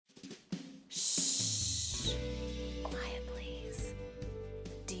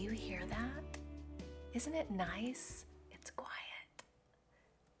Isn't it nice? It's quiet.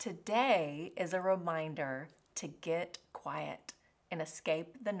 Today is a reminder to get quiet and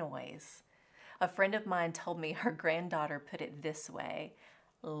escape the noise. A friend of mine told me her granddaughter put it this way: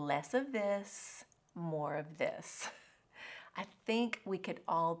 less of this, more of this. I think we could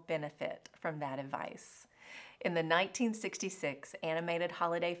all benefit from that advice. In the 1966 animated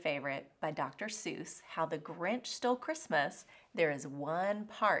holiday favorite by Dr. Seuss, How the Grinch Stole Christmas, there is one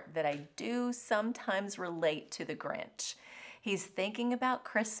part that I do sometimes relate to the Grinch. He's thinking about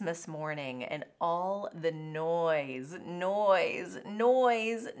Christmas morning and all the noise.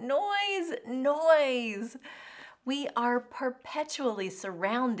 We are perpetually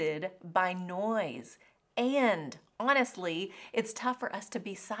surrounded by noise. And honestly, it's tough for us to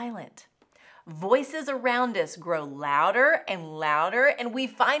be silent. Voices around us grow louder and louder, and we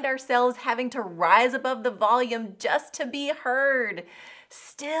find ourselves having to rise above the volume just to be heard.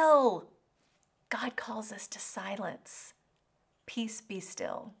 Still, God calls us to silence. Peace be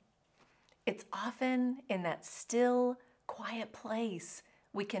still. It's often in that still, quiet place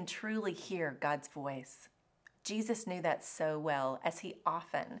we can truly hear God's voice. Jesus knew that so well, as he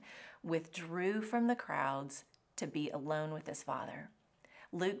often withdrew from the crowds to be alone with his Father.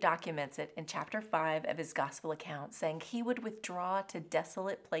 Luke documents it in chapter 5 of his gospel account, saying he would withdraw to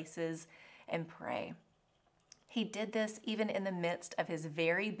desolate places and pray. He did this even in the midst of his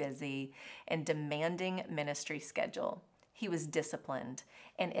very busy and demanding ministry schedule. He was disciplined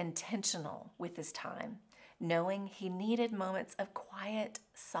and intentional with his time, knowing he needed moments of quiet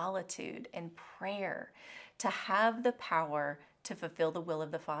solitude and prayer to have the power to fulfill the will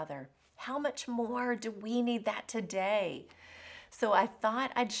of the Father. How much more do we need that today? So I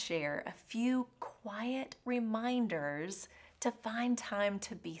thought I'd share a few quiet reminders to find time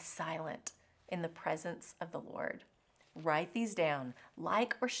to be silent in the presence of the Lord. Write these down,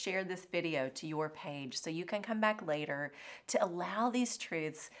 like or share this video to your page so you can come back later to allow these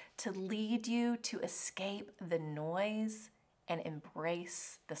truths to lead you to escape the noise and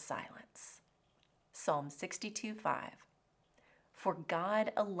embrace the silence. Psalm 62:5. For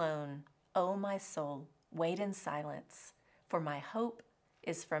God alone, O my soul, wait in silence, for my hope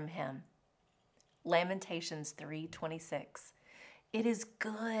is from him. Lamentations 3:26. It is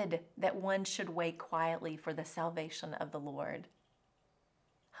good that one should wait quietly for the salvation of the Lord.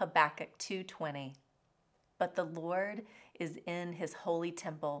 Habakkuk 2:20. But the Lord is in his holy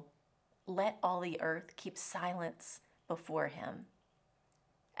temple. Let all the earth keep silence before him.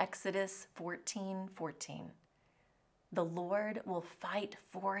 Exodus 14:14. The Lord will fight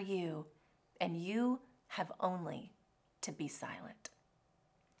for you, and you have only to be silent.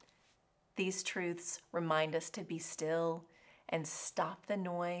 These truths remind us to be still and stop the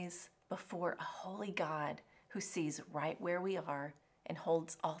noise before a holy God who sees right where we are and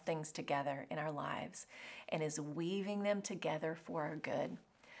holds all things together in our lives and is weaving them together for our good.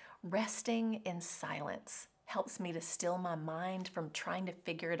 Resting in silence helps me to still my mind from trying to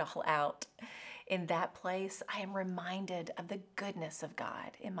figure it all out. In that place, I am reminded of the goodness of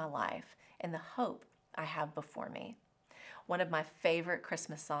God in my life and the hope I have before me. One of my favorite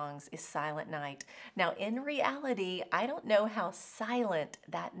Christmas songs is Silent Night. Now, in reality, I don't know how silent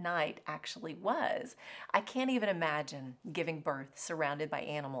that night actually was. I can't even imagine giving birth surrounded by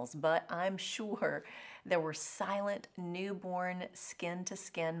animals, but I'm sure there were silent, newborn,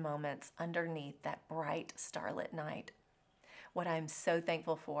 skin-to-skin moments underneath that bright, starlit night. What I'm so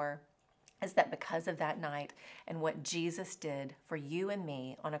thankful for is that because of that night and what Jesus did for you and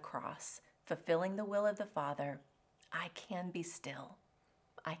me on a cross, fulfilling the will of the Father, I can be still,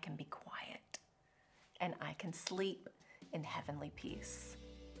 I can be quiet, and I can sleep in heavenly peace.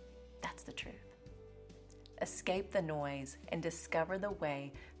 That's the truth. Escape the noise and discover the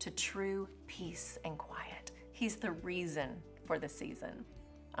way to true peace and quiet. He's the reason for the season.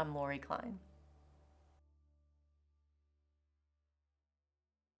 I'm Lori Klein.